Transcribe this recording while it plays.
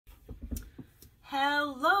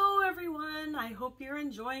Hello everyone, I hope you're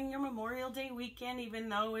enjoying your Memorial Day weekend even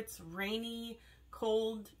though it's rainy,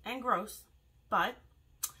 cold, and gross, but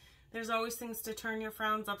there's always things to turn your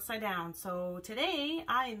frowns upside down. So today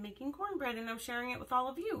I am making cornbread and I'm sharing it with all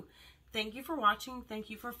of you. Thank you for watching, thank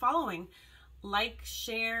you for following. Like,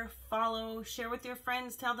 share, follow, share with your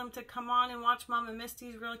friends, tell them to come on and watch Mama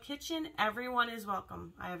Misty's Real Kitchen. Everyone is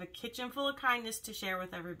welcome. I have a kitchen full of kindness to share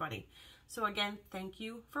with everybody. So again, thank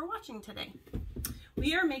you for watching today.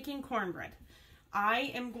 We are making cornbread.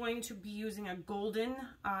 I am going to be using a golden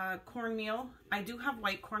cornmeal. I do have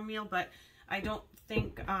white cornmeal, but I don't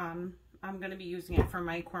think I'm going to be using it for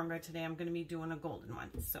my cornbread today. I'm going to be doing a golden one.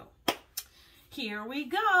 So here we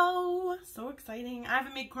go. So exciting. I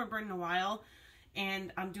haven't made cornbread in a while,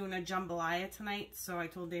 and I'm doing a jambalaya tonight. So I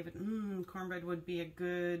told David, cornbread would be a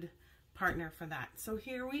good partner for that. So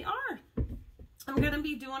here we are. I'm going to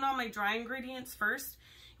be doing all my dry ingredients first.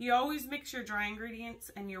 You always mix your dry ingredients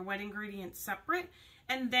and your wet ingredients separate,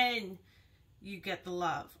 and then you get the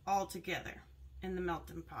love all together in the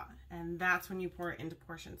melting pot, and that's when you pour it into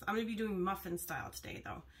portions. I'm going to be doing muffin style today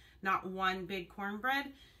though, not one big cornbread.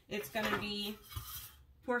 It's going to be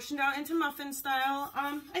portioned out into muffin style.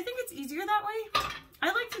 I think it's easier that way. I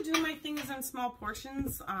like to do my things in small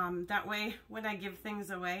portions. That way when I give things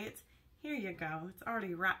away, it's here you go. It's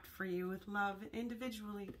already wrapped for you with love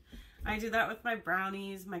individually. I do that with my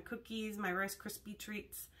brownies, my cookies, my Rice Krispie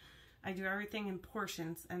treats. I do everything in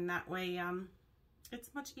portions, and that way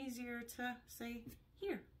it's much easier to say,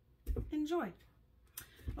 here, enjoy.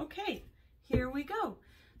 Okay, here we go.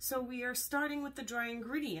 So we are starting with the dry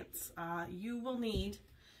ingredients. You will need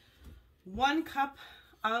 1 cup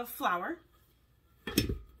of flour,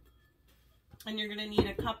 and you're gonna need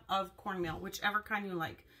a cup of cornmeal, whichever kind you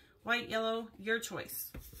like. White, yellow, your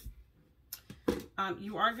choice.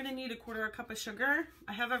 You are going to need 1/4 cup of sugar.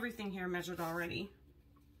 I have everything here measured already.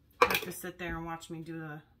 You have to sit there and watch me do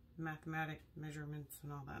the mathematic measurements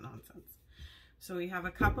and all that nonsense. So we have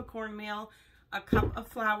a cup of cornmeal, a cup of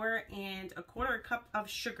flour, and 1/4 cup of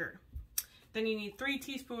sugar. Then you need 3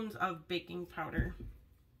 teaspoons of baking powder.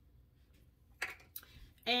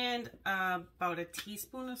 And about a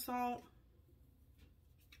teaspoon of salt.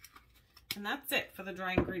 And that's it for the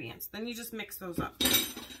dry ingredients. Then you just mix those up.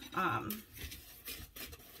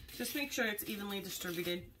 Just make sure it's evenly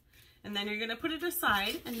distributed. And then you're going to put it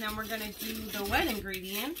aside, and then we're going to do the wet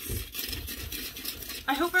ingredients.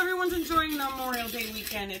 I hope everyone's enjoying the Memorial Day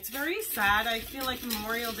weekend. It's very sad. I feel like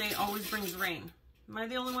Memorial Day always brings rain. Am I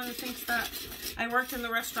the only one who thinks that? I worked in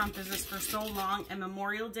the restaurant business for so long, and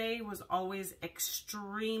Memorial Day was always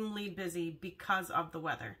extremely busy because of the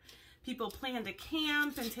weather. People plan to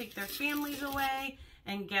camp and take their families away,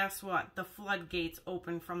 and guess what? The floodgates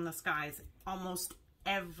open from the skies almost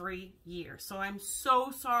every year. So I'm so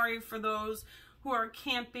sorry for those who are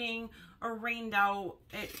camping or rained out.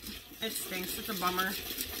 It stinks. It's a bummer.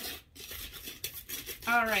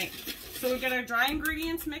 All right, so we got our dry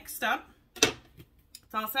ingredients mixed up.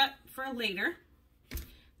 It's all set for later.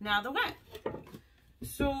 Now the wet.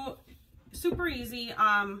 So super easy.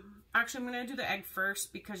 Actually, I'm going to do the egg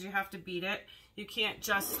first because you have to beat it. You can't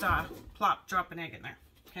just drop an egg in there.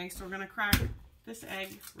 Okay, so we're going to crack this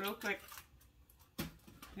egg real quick.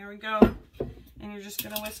 Here we go. And you're just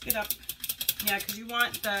going to whisk it up. Yeah, because you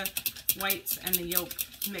want the whites and the yolk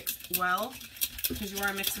mixed well, because you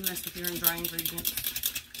are mixing this with your dry ingredients.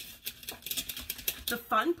 The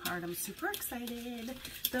fun part, I'm super excited.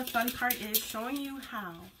 The fun part is showing you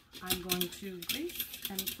how I'm going to grease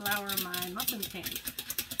and flour my muffin pan.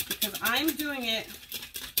 Because I'm doing it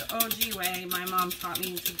the OG way. My mom taught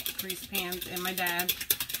me to grease pans, and my dad.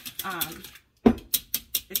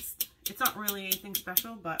 It's not really anything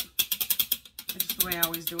special, but it's just the way I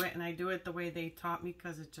always do it, and I do it the way they taught me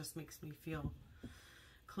because it just makes me feel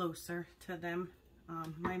closer to them.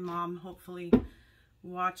 My mom hopefully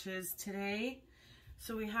watches today.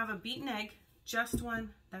 So we have a beaten egg, just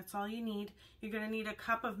one. That's all you need. You're gonna need a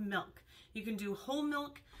cup of milk. You can do whole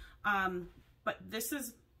milk, but this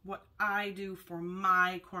is what I do for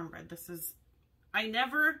my cornbread. I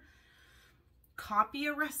never copy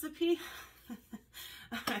a recipe.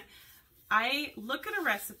 I look at a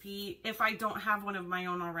recipe if I don't have one of my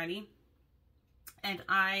own already, and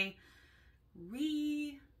I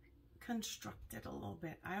reconstruct it a little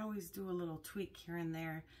bit. I always do a little tweak here and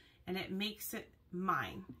there, and it makes it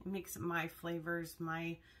mine. It makes it my flavors,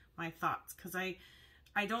 my thoughts, because I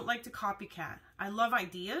don't like to copycat. I love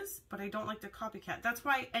ideas, but I don't like to copycat. That's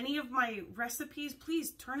why any of my recipes,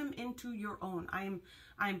 please turn them into your own.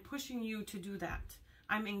 I'm pushing you to do that.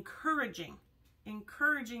 I'm encouraging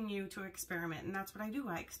you to experiment, and that's what I do.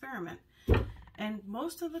 I experiment. And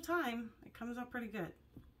most of the time, it comes out pretty good.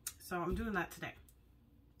 So I'm doing that today.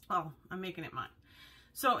 Oh, I'm making it mine.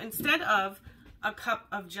 So instead of a cup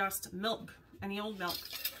of just milk, any old milk,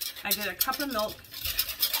 I did a cup of milk,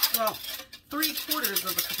 well, 3/4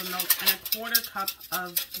 of a cup of milk and a 1/4 cup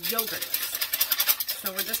of yogurt.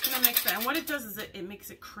 So we're just gonna mix that. And what it does is it makes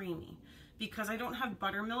it creamy, because I don't have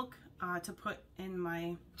buttermilk to put in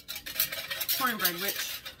my cornbread,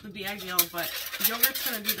 which would be ideal, but yogurt's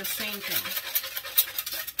gonna do the same thing.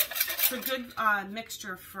 It's a good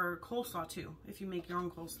mixture for coleslaw too. If you make your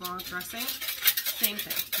own coleslaw dressing, same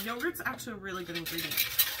thing. Yogurt's actually a really good ingredient.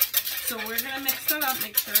 So we're gonna mix that up,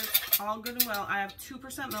 make sure it's all good and well. I have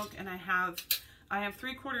 2% milk, and I have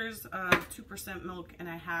 3/4 of 2% milk, and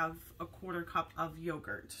I have a 1/4 cup of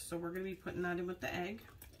yogurt. So we're gonna be putting that in with the egg.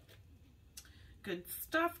 Good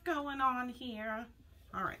stuff going on here.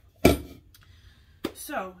 All right.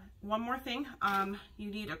 So one more thing,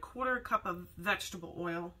 you need a 1/4 cup of vegetable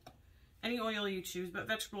oil. Any oil you choose, but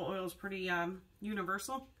vegetable oil is pretty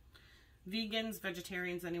universal. Vegans,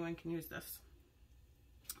 vegetarians, anyone can use this.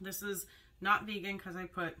 This is not vegan because I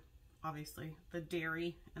put, obviously, the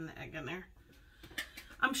dairy and the egg in there.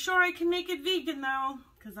 I'm sure I can make it vegan though,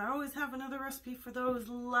 because I always have another recipe for those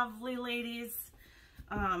lovely ladies.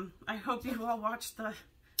 I hope you all watched the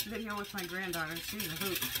video with my granddaughter. She's a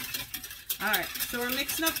hoot. Alright, so we're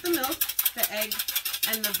mixing up the milk, the egg,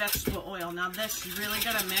 and the vegetable oil. Now this you really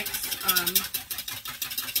gotta mix,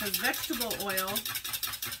 because vegetable oil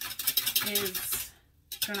is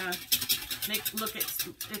gonna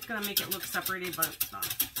it's gonna make it look separated, but it's not.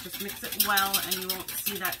 Just mix it well and you won't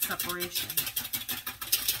see that separation.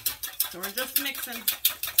 So we're just mixing,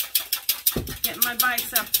 getting my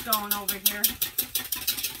biceps going over here.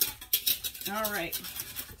 All right,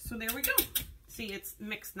 so there we go. See, it's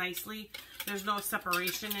mixed nicely. There's no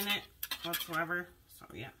separation in it whatsoever. So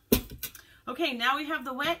yeah. Okay, now we have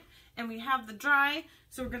the wet and we have the dry.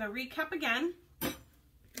 So we're gonna recap again.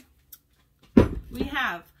 We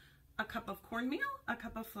have a cup of cornmeal, a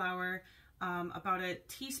cup of flour, about a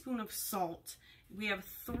teaspoon of salt. We have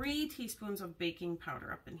 3 teaspoons of baking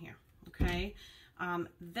powder up in here, okay?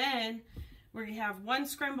 Then we have 1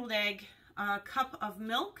 scrambled egg, a cup of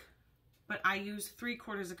milk, but I use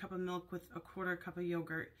 3/4 a cup of milk with a 1/4 cup of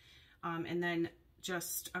yogurt, and then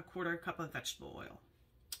just a 1/4 cup of vegetable oil,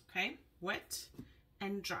 okay? Wet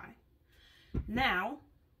and dry. Now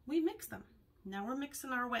we mix them. Now we're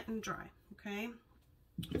mixing our wet and dry, okay?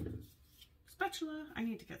 Spatula. I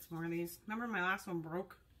need to get some more of these. Remember my last one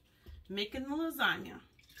broke? Making the lasagna.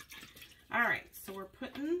 All right, so we're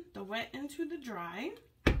putting the wet into the dry.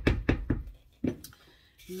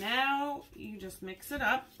 Now you just mix it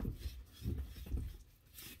up.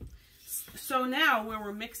 So now when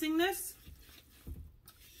we're mixing this,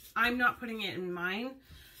 I'm not putting it in mine,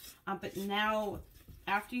 but now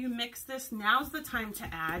after you mix this, now's the time to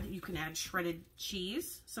add. You can add shredded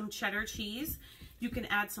cheese, some cheddar cheese. You can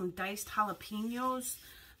add some diced jalapenos.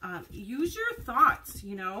 Use your thoughts,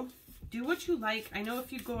 you know. Do what you like. I know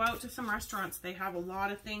if you go out to some restaurants, they have a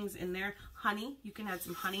lot of things in there. Honey, you can add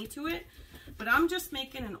some honey to it. But I'm just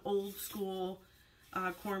making an old school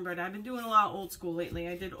cornbread. I've been doing a lot of old school lately.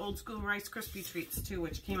 I did old school Rice Krispie treats too,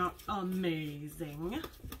 which came out amazing.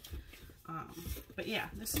 But yeah,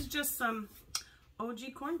 this is just some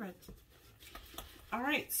OG cornbread. All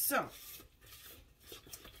right, so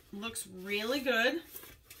looks really good.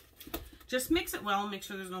 Just mix it well, make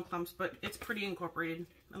sure there's no clumps, but it's pretty incorporated.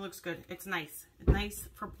 It looks good. It's nice. It's nice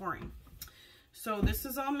for pouring. So this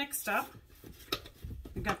is all mixed up.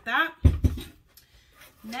 We got that.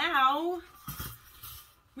 Now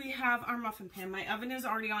we have our muffin pan. My oven is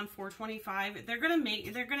already on 425. They're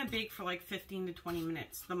gonna bake for like 15 to 20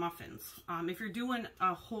 minutes, the muffins. If you're doing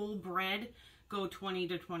a whole bread, go 20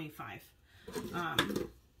 to 25.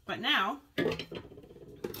 But now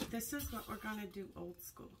this is what we're gonna do old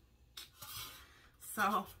school.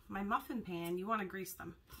 So my muffin pan, you want to grease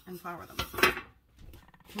them and flour them. I'm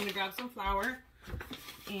gonna grab some flour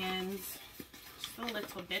and just a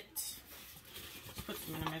little bit. Just put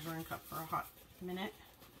some in a measuring cup for a hot minute.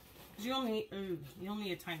 You'll need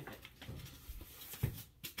a tiny bit.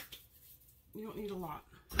 You don't need a lot.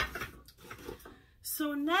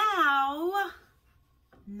 So now,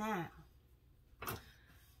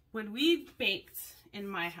 when we baked in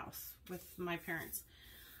my house with my parents,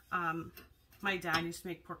 my dad used to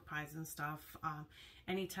make pork pies and stuff.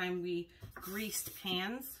 Anytime we greased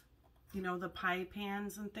pans, you know, the pie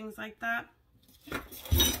pans and things like that,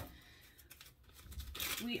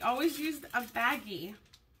 we always used a baggie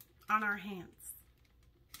on our hands.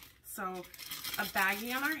 So a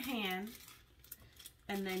baggie on our hand,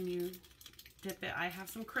 and then you dip it. I have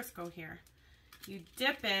some Crisco here. you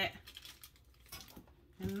dip it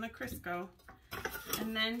in the Crisco,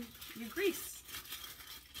 and then you grease.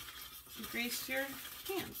 You grease your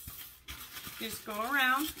hands. You just go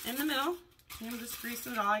around in the middle. I'm just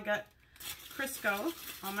greasing it all. I got Crisco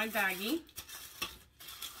on my baggie.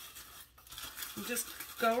 You just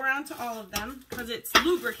go around to all of them because it's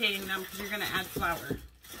lubricating them because you're going to add flour.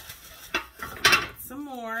 Some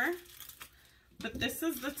more. But this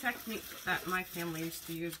is the technique that my family used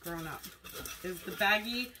to use growing up. Is the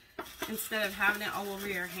baggie, instead of having it all over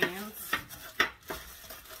your hands.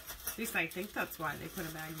 At least I think that's why they put a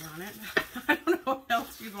baggie on it. I don't know what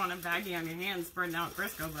else you'd want a baggie on your hands spreading out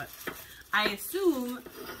Crisco, but I assume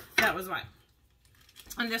that was why.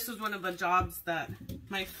 And this was one of the jobs that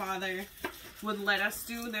my father would let us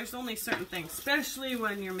do. There's only certain things, especially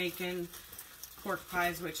when you're making pork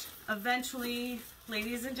pies, which eventually,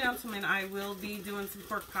 ladies and gentlemen, I will be doing some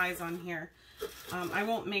pork pies on here. I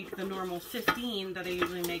won't make the normal 15 that I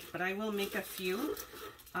usually make, but I will make a few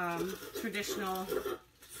traditional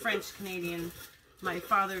French-Canadian, my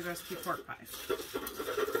father's recipe pork pies.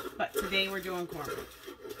 But today we're doing cornbread.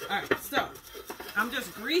 Alright, so I'm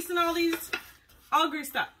just greasing all these, all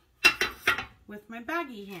greased up with my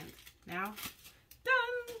baggie hand. Now,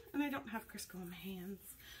 done! And I don't have Crisco in my hands.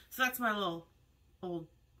 So that's my little old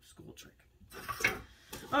school trick.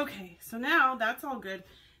 Okay, so now that's all good.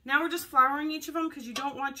 Now we're just flouring each of them because you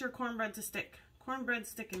don't want your cornbread to stick. Cornbread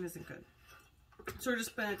sticking isn't good. So we're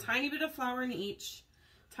just putting a tiny bit of flour in each.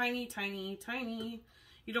 Tiny, tiny, tiny.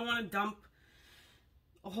 You don't want to dump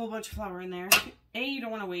a whole bunch of flour in there. You don't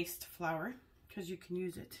want to waste flour because you can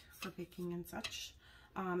use it for baking and such.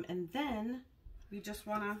 And then we just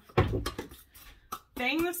want to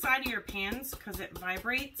bang the side of your pans because it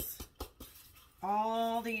vibrates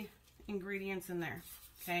all the ingredients in there.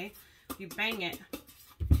 Okay, if you bang it,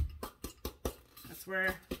 that's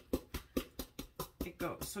where it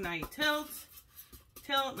goes. So now you tilt.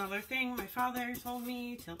 Another thing my father told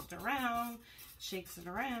me, tilt it around, shakes it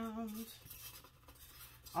around.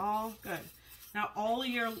 All good. Now all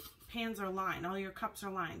your pans are lined, all your cups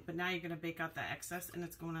are lined, but now you're going to bake out the excess and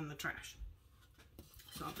it's going in the trash.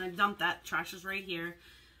 So I'm going to dump that. Trash is right here.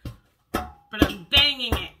 But I'm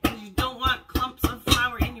banging it because you don't want clumps of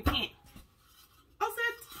flour in your pan. All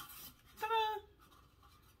set. Ta-da!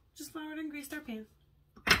 Just floured and greased our pan.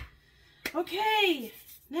 Okay.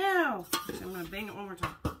 Now, I'm going to bang it one more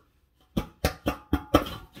time.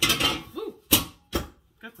 Woo!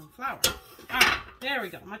 Got some flour. Alright, there we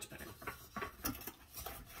go. Much better.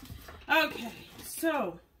 Okay,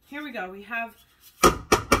 so here we go. We have our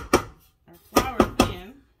flour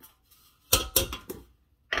pan.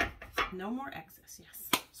 No more excess,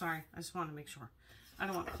 yes. Sorry, I just want to make sure. I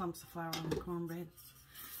don't want clumps of flour on the cornbread.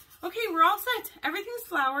 Okay, we're all set. Everything's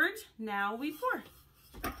floured. Now we pour.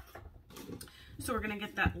 So we're going to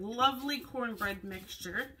get that lovely cornbread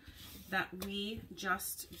mixture that we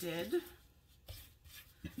just did.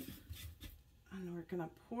 And we're going to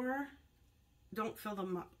pour. Don't fill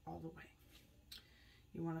them up all the way.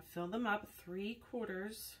 You want to fill them up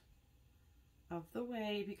 3/4 of the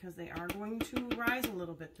way because they are going to rise a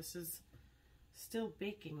little bit. This is still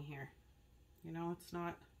baking here. You know, it's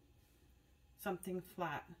not something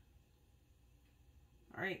flat.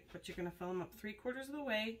 All right, but you're going to fill them up 3/4 of the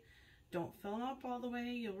way. Don't fill them up all the way.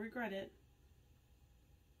 You'll regret it.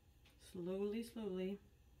 Slowly, slowly.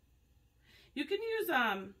 You can use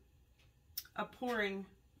a pouring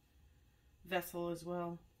vessel as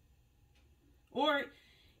well. Or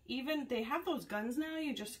even, they have those guns now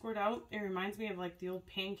you just squirt out. It reminds me of like the old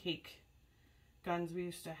pancake guns we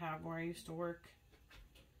used to have where I used to work.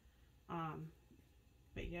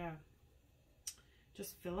 But yeah.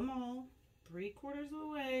 Just fill them all 3/4 of the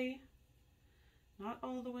way. Not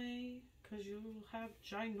all the way, because you'll have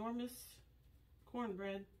ginormous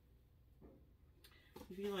cornbread.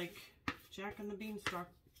 It'd be like Jack and the Beanstalk,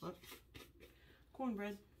 but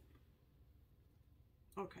cornbread.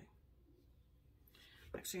 Okay.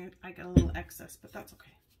 Actually, I got a little excess, but that's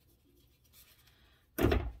okay.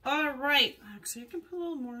 All right. Actually, I can put a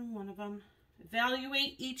little more in one of them.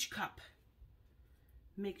 Evaluate each cup.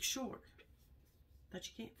 Make sure that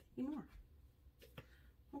you can't fit any more.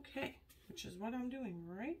 Okay. Which is what I'm doing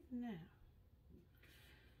right now.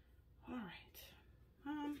 All right.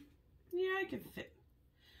 Yeah, I can fit.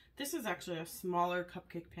 This is actually a smaller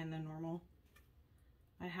cupcake pan than normal.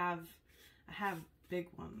 I have big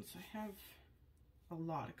ones. I have a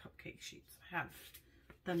lot of cupcake sheets. I have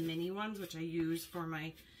the mini ones, which I use for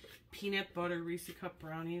my peanut butter Reese Cup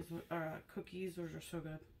brownies, cookies. Those are so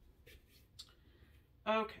good.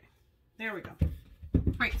 Okay, there we go.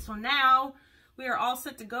 All right, so now We are all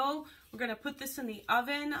set to go. We're gonna put this in the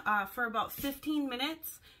oven for about 15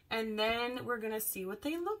 minutes, and then we're gonna see what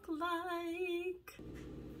they look like.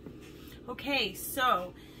 Okay,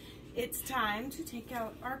 so it's time to take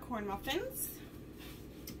out our corn muffins.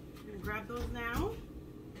 I'm gonna grab those now.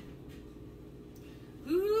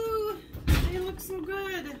 Ooh, they look so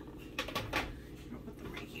good. I'll put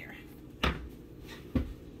them right here.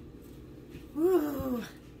 Ooh.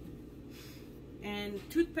 And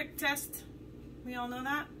toothpick test. We all know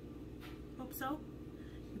that? Hope so.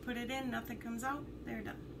 You put it in, nothing comes out, they're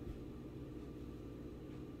done.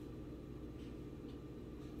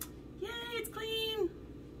 Yay, it's clean.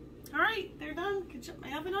 All right, they're done. Can shut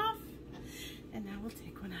my oven off. And now we'll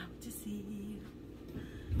take one out to see.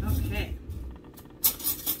 Okay.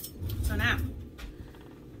 So now,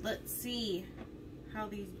 let's see how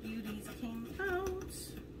these beauties came out.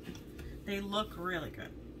 They look really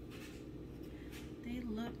good. They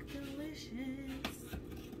look delicious.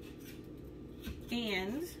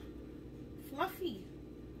 And fluffy.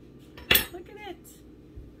 Look at it.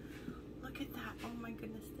 Look at that. Oh my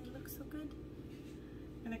goodness, they look so good.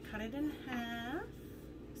 I'm gonna cut it in half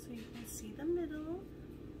so you can see the middle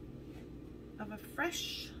of a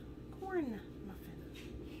fresh corn muffin.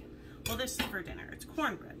 Well, this is for dinner. It's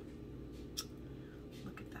cornbread.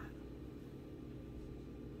 Look at that.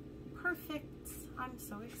 Perfect. I'm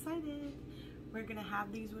so excited. We're gonna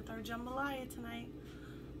have these with our jambalaya tonight.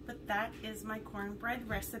 But that is my cornbread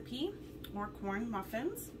recipe, or corn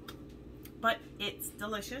muffins. But it's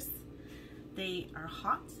delicious. They are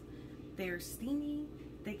hot. They're steamy.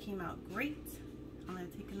 They came out great. I'm gonna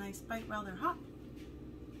take a nice bite while they're hot.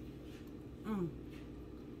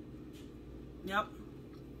 Yep.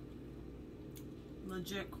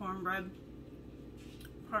 Legit cornbread.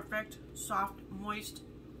 Perfect, soft, moist,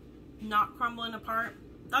 not crumbling apart.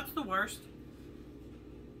 That's the worst,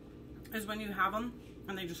 is when you have them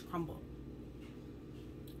and they just crumble.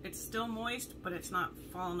 It's still moist, but it's not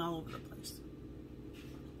falling all over the place.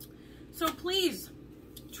 So please,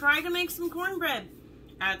 try to make some cornbread.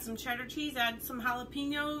 Add some cheddar cheese, add some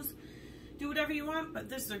jalapenos, do whatever you want, but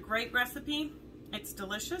this is a great recipe. It's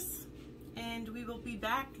delicious. And we will be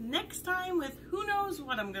back next time with who knows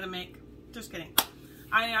what I'm gonna make. Just kidding.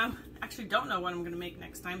 I actually don't know what I'm gonna make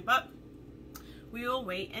next time, but we will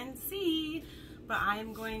wait and see. But I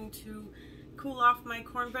am going to cool off my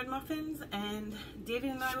cornbread muffins, and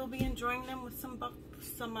David and I will be enjoying them with some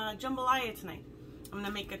jambalaya tonight. I'm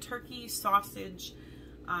gonna make a turkey sausage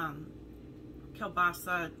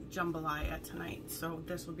kielbasa jambalaya tonight, so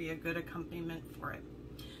this will be a good accompaniment for it.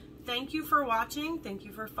 Thank you for watching. Thank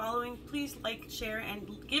you for following. Please like, share, and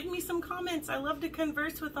give me some comments. I love to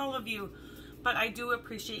converse with all of you, but I do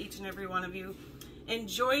appreciate each and every one of you.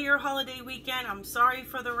 Enjoy your holiday weekend. I'm sorry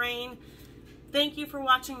for the rain. Thank you for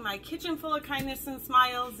watching my kitchen full of kindness and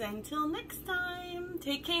smiles. Until next time,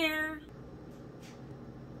 take care.